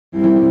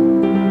Winter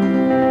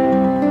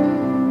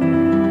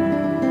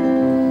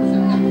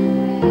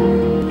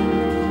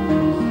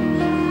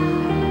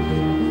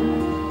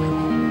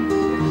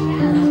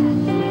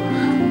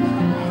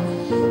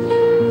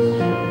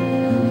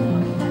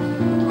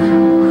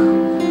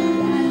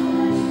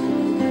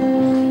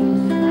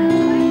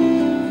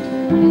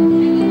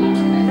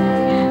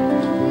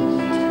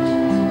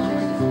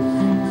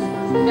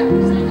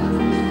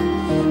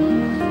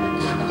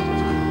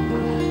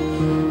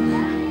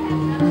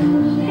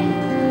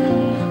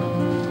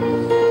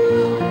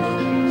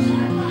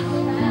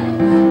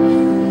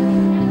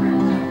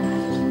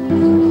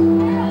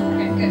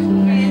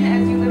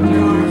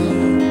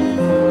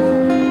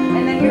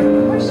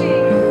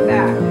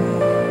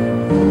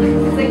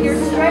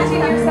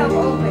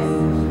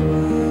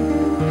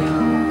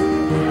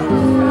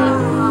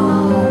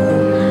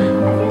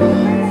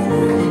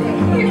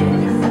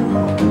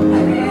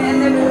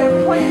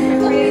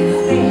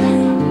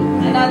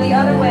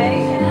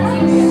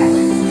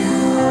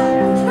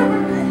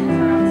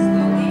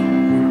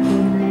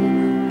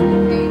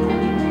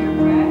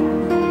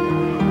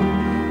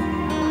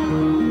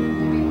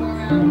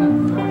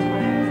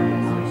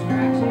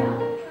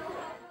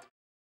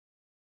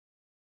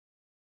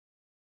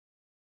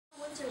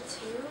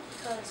too,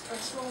 because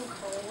first of all I'm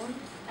cold,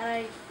 and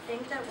I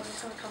think that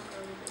winter's going to come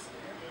early this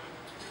year.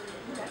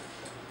 Okay.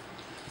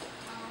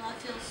 I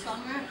feel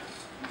summer,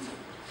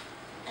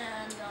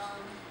 and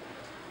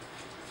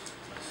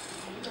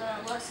the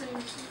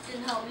lessons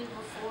didn't help me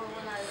before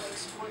when I like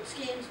sports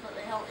games, but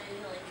they helped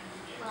me like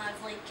when I have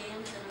late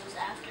games and it was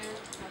after,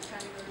 and I was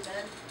trying to go to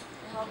bed.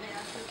 They helped me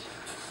after.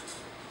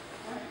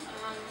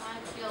 I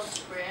feel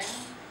spring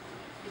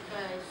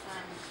because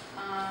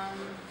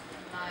I'm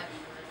not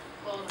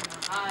cold, I'm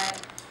not hot,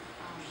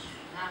 I'm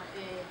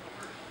happy,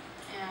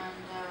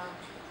 and I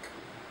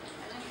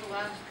think the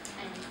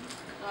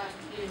last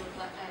few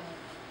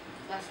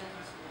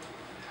lessons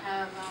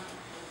have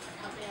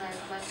helped me like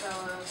let go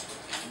of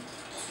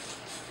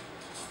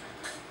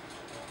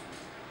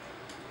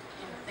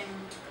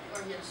things or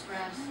get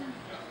stressed and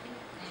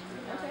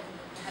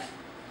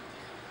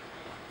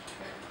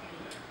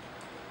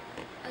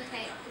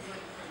Okay,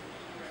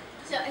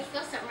 so I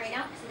feel something right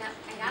now because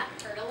I got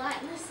hurt a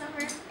lot in the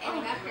summer, and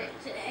I got hurt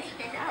today.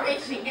 I got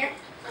right here.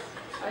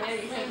 Oh yeah,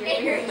 you said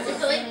It hurts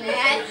really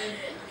bad.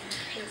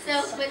 So,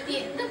 but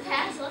the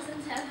past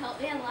lessons have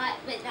helped me a lot,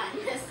 but not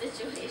in this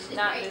situation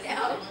right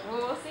now. Well,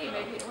 we'll see.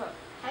 Maybe it will.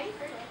 How you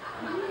hurt it?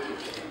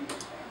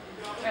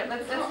 Right,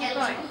 let's keep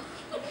going.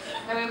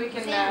 That way we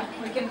can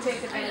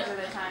take advantage of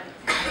the time.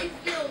 I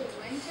feel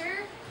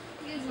winter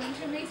because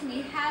winter makes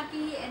me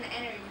happy and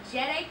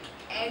energetic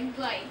and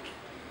like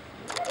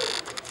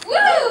woo!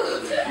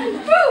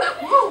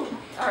 Woo!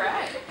 All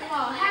right. I'm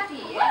all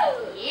happy.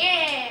 Woo!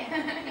 Yeah.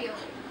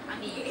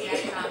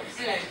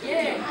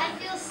 I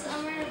feel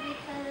summer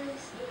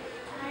because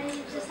I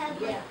just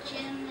had like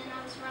gym and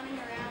I was running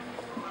around.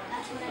 And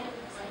that's what I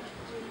was like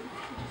doing.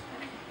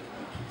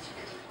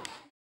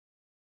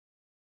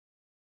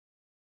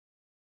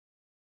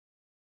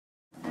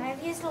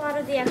 I've used a lot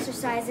of the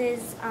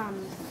exercises,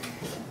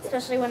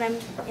 especially when I'm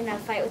in a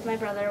fight with my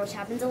brother, which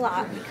happens a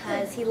lot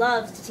because he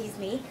loves to tease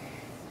me.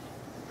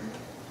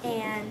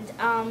 And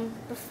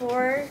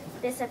before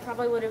this, I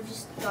probably would have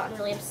just gotten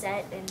really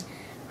upset and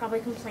probably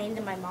complained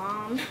to my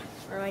mom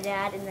or my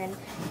dad, and then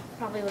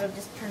probably would have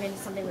just turned into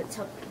something that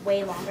took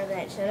way longer than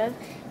it should have.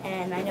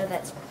 And I know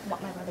that's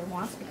what my brother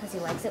wants because he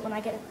likes it when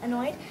I get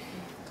annoyed.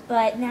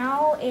 But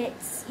now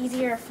it's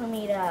easier for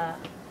me to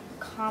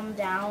calm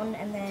down,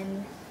 and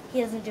then he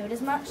doesn't do it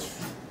as much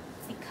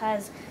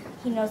because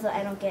he knows that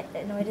I don't get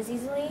annoyed as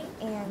easily,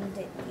 and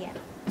yeah,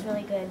 it's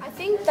really good. I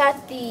think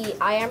that the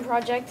I Am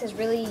Project has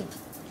really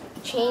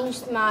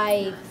changed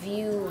my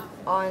view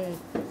on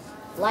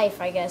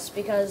life, I guess,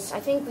 because I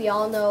think we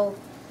all know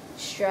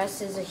stress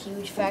is a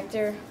huge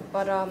factor,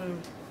 but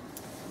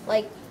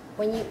like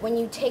when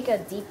you take a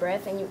deep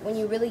breath and when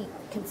you really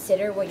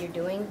consider what you're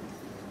doing,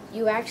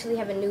 you actually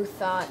have a new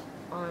thought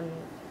on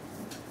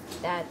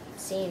that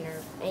scene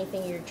or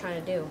anything you're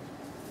trying to do.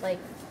 Like,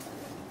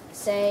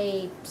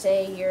 say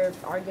you're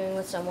arguing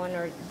with someone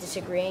or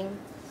disagreeing.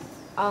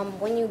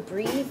 When you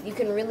breathe, you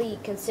can really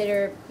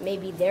consider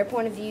maybe their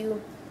point of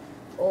view,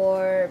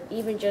 or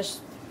even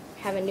just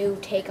have a new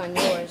take on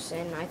yours.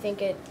 And I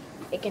think it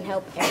can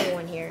help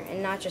everyone here,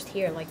 and not just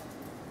here, like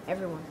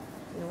everyone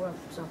in the world.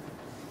 So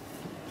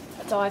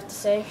that's all I have to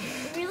say.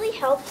 It really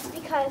helps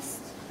because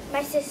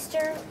my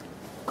sister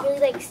really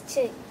likes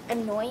to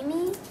annoy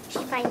me.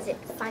 She finds it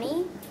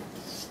funny.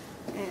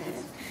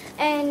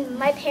 And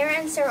my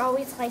parents are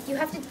always like, you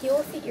have to deal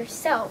with it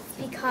yourself,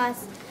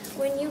 because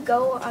when you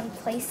go on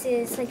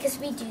places, like, because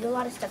we do a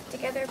lot of stuff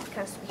together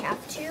because we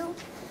have to,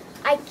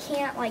 I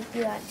can't like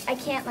be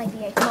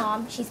like,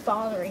 Mom, she's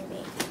bothering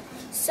me.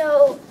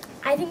 So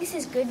I think this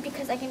is good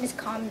because I can just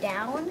calm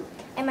down,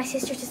 and my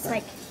sister's just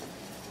like,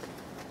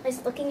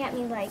 just looking at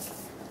me like,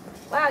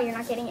 wow, you're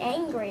not getting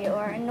angry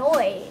or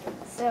annoyed.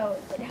 So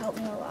it helped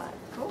me a lot.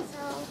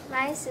 So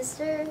my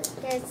sister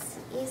gets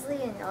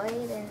easily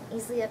annoyed and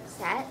easily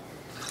upset,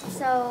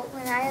 So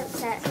when I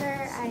upset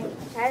her, I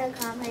try to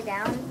calm her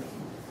down,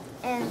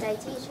 and I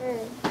teach her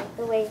like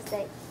the ways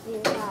that you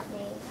taught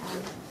me.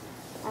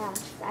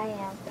 I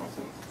am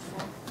project.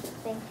 So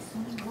thanks.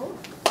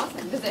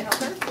 Awesome. Does it help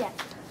her? Yeah.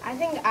 I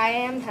think I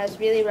Am has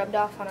really rubbed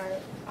off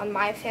on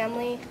my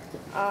family.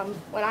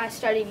 When I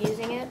started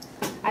using it,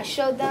 I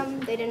showed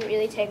them. They didn't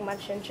really take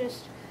much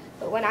interest.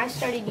 But when I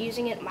started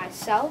using it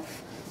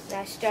myself, and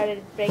I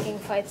started breaking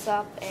fights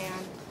up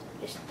and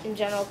just in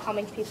general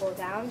calming people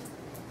down,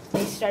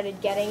 they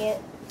started getting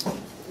it.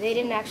 They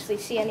didn't actually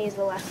see any of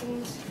the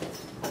lessons.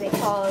 They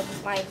followed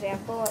my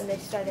example and they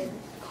started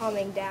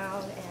calming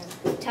down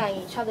and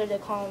telling each other to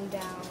calm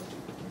down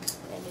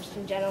and just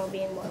in general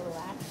being more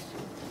relaxed.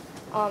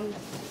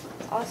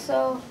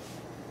 Also,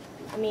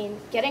 I mean,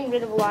 getting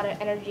rid of a lot of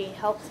energy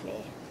helped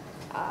me.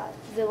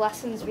 The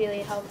lessons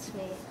really helped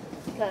me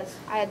because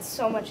I had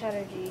so much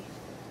energy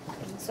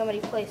in so many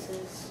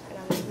places and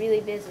I was really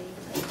busy.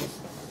 It just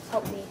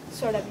helped me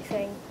sort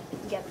everything,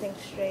 get things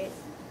straight,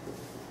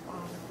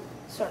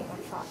 sort my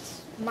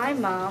thoughts. My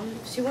mom,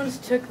 she once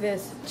took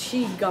this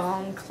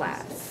Qigong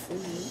class,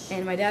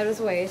 and my dad was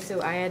away,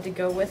 so I had to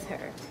go with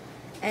her.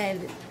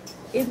 And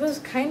it was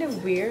kind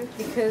of weird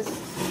because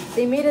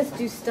they made us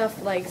do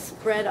stuff like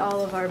spread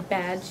all of our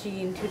bad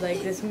Qi into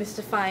like this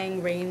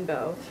mystifying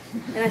rainbow.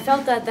 And I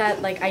felt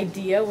that like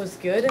idea was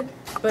good,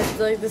 but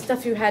like the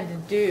stuff you had to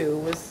do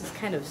was just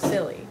kind of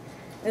silly.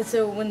 And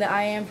so when the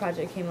I Am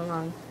project came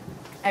along,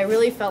 I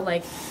really felt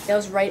like that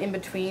was right in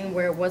between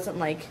where it wasn't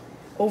like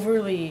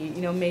overly,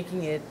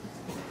 making it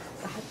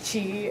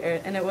Qi,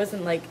 and it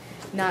wasn't like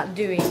not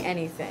doing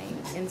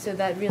anything. And so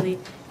that really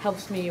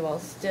helps me while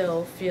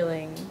still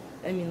feeling,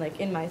 like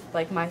in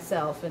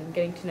myself and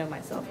getting to know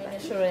myself. My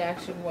initial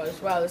reaction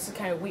was, wow, this is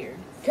kind of weird.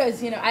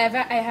 Because, I have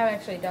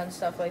actually done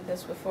stuff like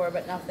this before,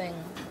 but nothing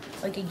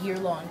like a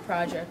year-long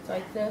project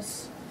like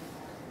this.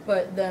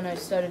 But then I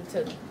started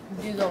to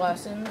do the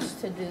lessons,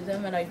 to do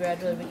them, and I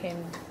gradually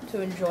became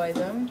to enjoy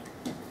them.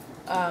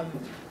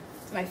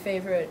 My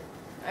favorite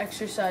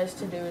exercise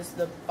to do is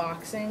the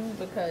boxing,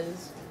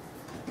 because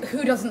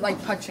who doesn't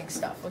like punching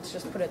stuff? Let's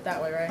just put it that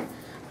way, right?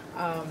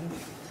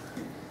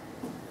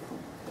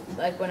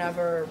 Like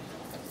whenever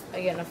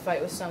I get in a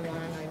fight with someone,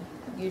 I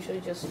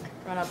usually just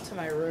run up to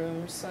my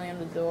room, slam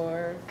the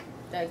door.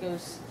 That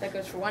goes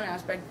for one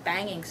aspect.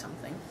 Banging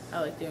something, I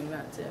like doing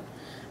that too.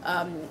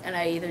 And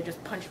I either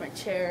just punch my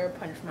chair,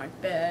 punch my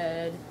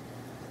bed,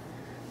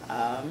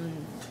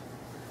 and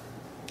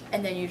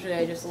then usually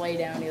I just lay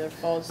down, either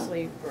fall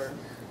asleep or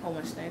hold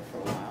my snake for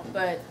a while.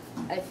 But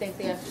I think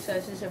the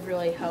exercises have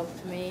really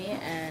helped me,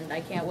 and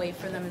I can't wait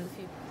for them in the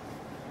future.